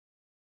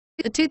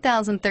The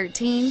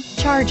 2013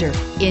 Charger.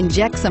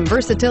 Inject some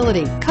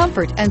versatility,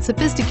 comfort, and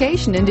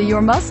sophistication into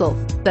your muscle.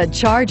 The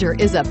Charger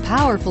is a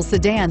powerful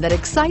sedan that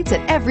excites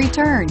at every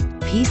turn.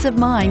 Peace of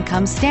mind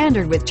comes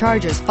standard with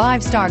Charger's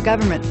 5-star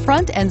government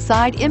front and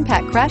side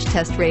impact crash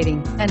test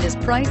rating and is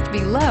priced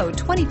below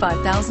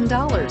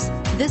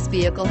 $25,000. This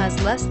vehicle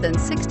has less than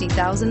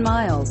 60,000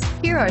 miles.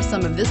 Here are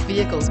some of this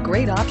vehicle's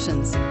great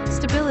options: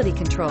 stability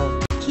control,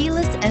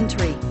 keyless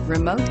entry,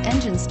 remote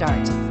engine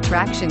start,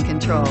 traction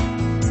control,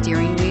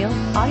 steering wheel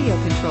audio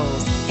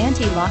controls,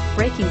 anti-lock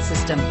braking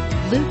system,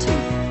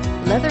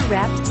 Bluetooth,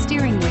 leather-wrapped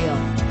steering wheel,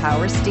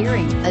 power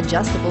steering,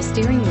 adjustable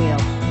steering wheel.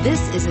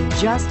 This isn't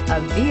just a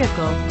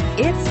vehicle,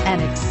 it's an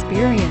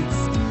experience.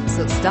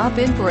 So stop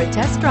in for a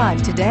test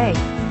drive today.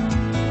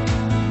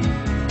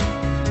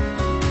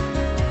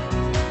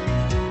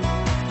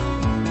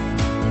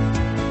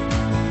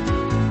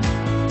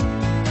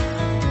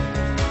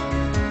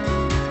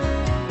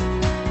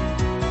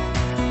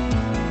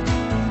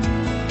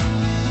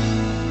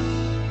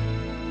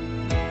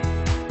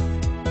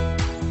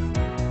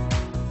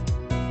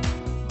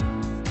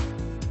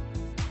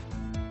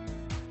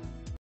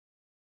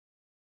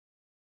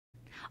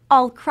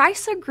 All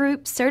Chrysler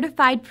Group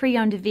certified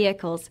pre-owned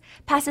vehicles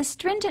pass a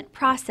stringent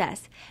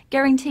process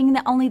guaranteeing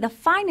that only the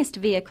finest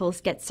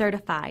vehicles get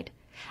certified.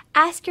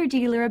 Ask your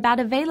dealer about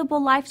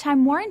available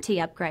lifetime warranty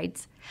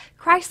upgrades.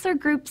 Chrysler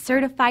Group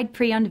certified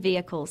pre-owned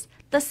vehicles,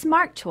 the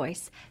smart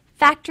choice,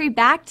 factory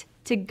backed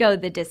to go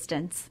the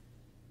distance.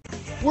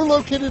 We're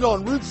located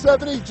on Route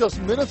 70,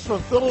 just minutes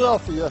from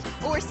Philadelphia.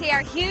 Or see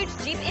our huge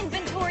Jeep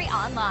inventory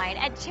online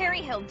at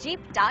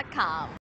cherryhilljeep.com.